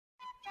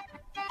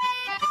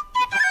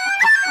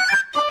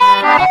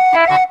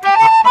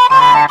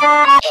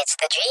It's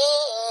the dream.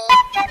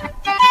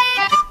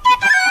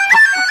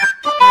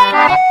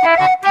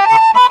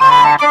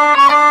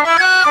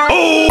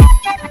 Oh!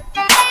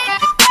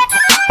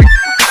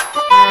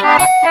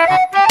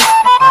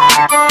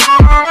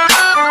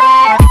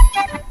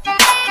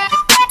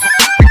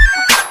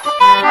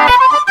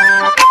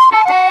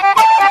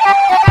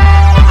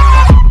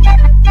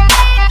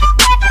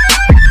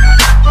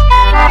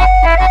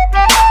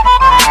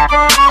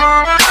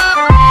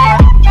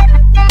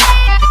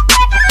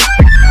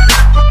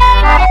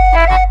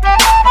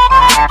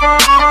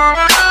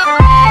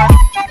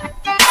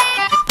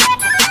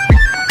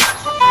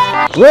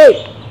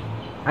 Wait!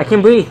 I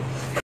can breathe.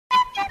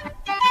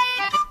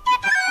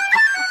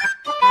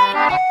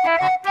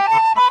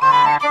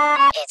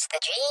 It's the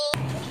dream.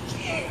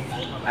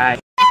 Alright.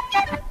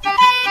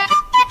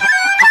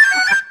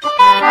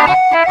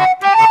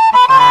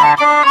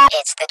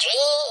 It's the dream.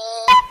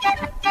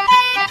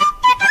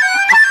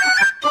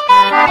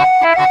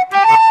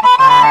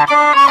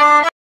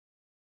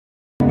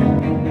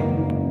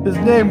 His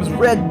name is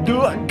Red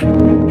Duck.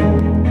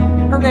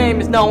 Her name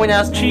is known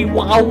as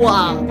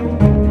Chihuahua.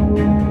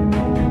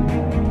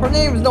 Her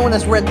name is known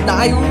as Red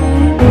Dial.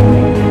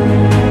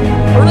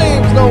 Her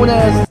name is known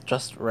as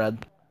just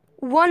Red.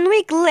 1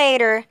 week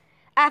later,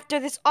 after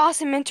this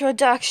awesome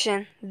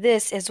introduction,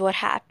 this is what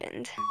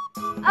happened.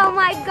 Oh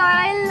my god,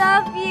 I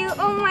love you.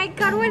 Oh my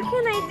god, what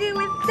can I do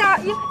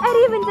without you?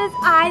 It even says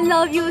I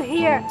love you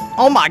here.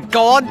 Oh my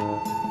god!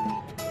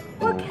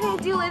 What can I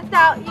do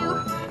without you?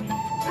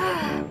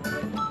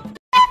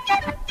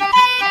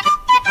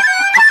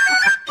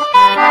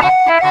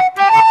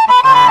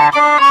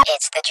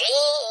 It's the dream.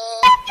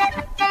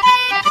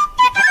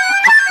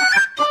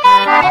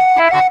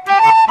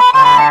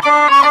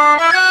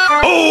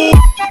 Oh!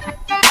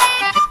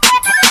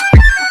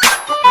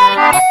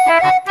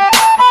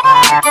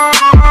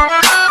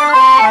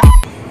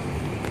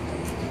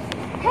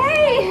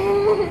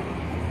 Hey!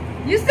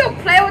 You still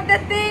play with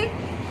that thing?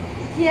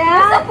 Yeah.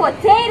 It's a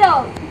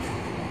potato.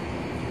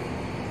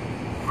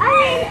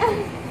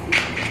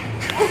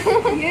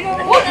 You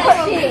don't want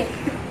that shit.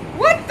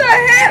 What the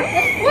hell?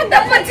 What the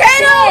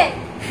potato?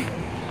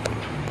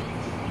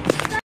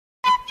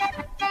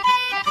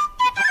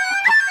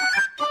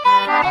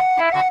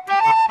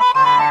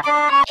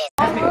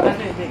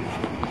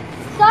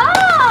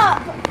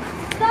 Stop!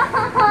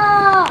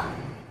 Stop!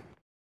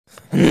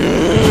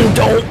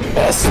 Don't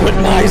mess with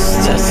my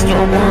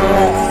sister.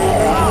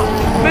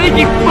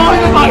 Making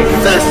fun of my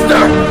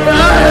sister!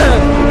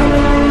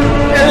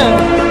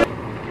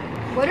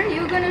 What are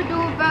you gonna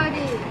do about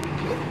it?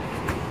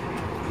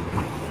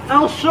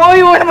 I'll show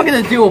you what I'm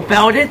gonna do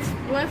about it!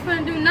 What's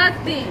gonna do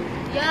nothing?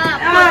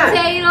 Yeah,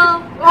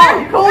 potato. Oh,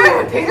 you call me a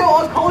potato,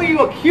 I'll call you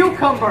a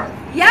cucumber!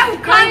 Yeah, we're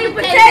calling you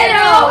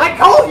potato. I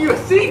called you a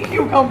sea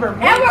cucumber!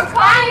 And we're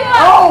calling you.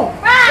 Oh!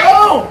 Right.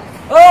 Oh!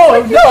 Oh,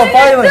 What you no, gonna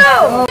violence! do?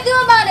 What you do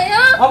about it,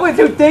 huh? I'm going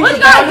to think What's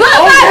about going on?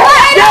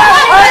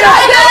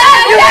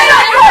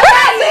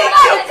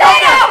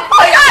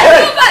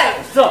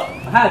 it! So,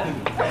 what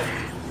happened?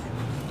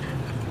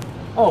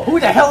 Oh, who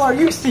the hell are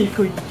you, sea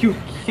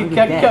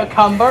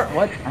cucumber?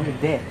 What? I'm your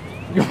dad.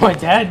 You're my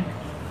dad?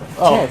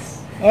 Oh.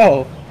 Yes.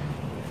 Oh.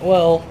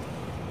 Well,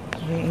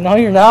 no,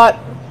 you're not.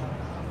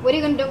 What are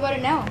you gonna do about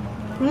it now?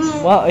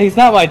 Well, he's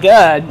not my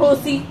dad.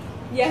 Pussy.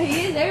 Yeah,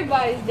 he is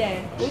everybody's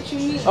dad. What you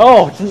mean?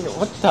 Oh,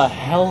 what the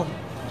hell?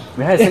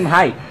 We had the same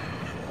height.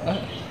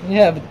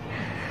 Yeah, but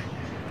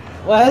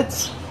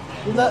what?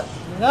 You're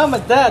not my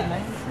dad,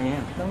 man. I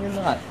am. No, you're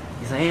not.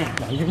 Yes, I am.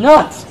 No, you're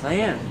not. Yes, I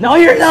am. No,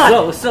 you're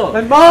not. So.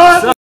 My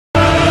mom. So.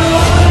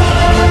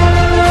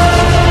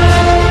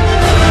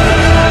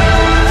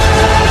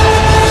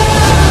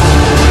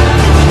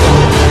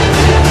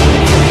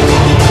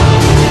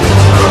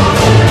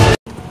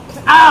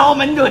 Ow,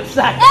 my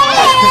nutsack.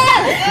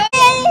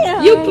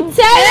 You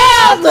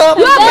potato!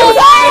 You a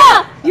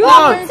potato! You a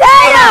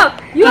potato!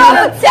 You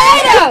a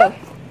potato!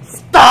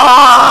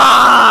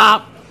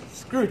 Stop!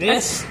 Screw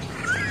this.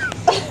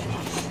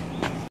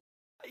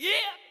 Yeah!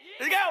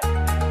 Let's go!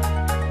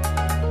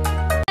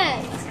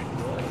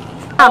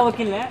 I'm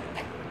looking at.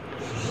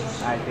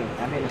 Alright, dude.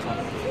 I made this one.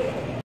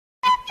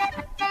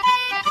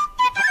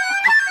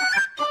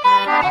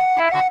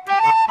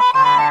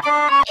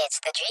 It's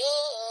the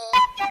dream.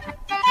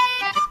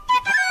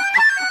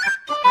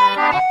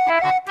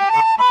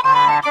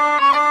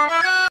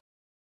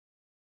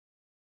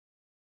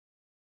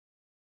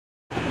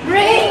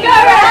 Ring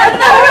around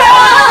the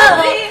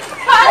rosy,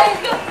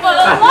 hike full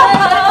of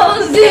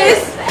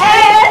roses,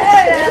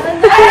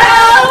 and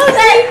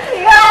rosy.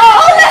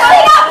 Oh, let's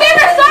sing our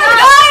favorite song,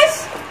 guys!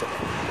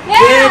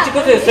 Yeah, to go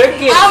to the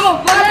circus. I'm a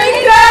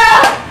Barbie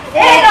girl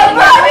in a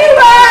Barbie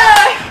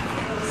world.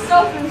 So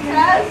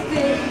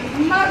fantastic,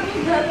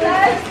 Mommy's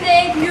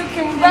elastic. You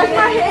can brush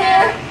my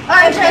hair,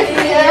 undress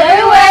me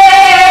everywhere.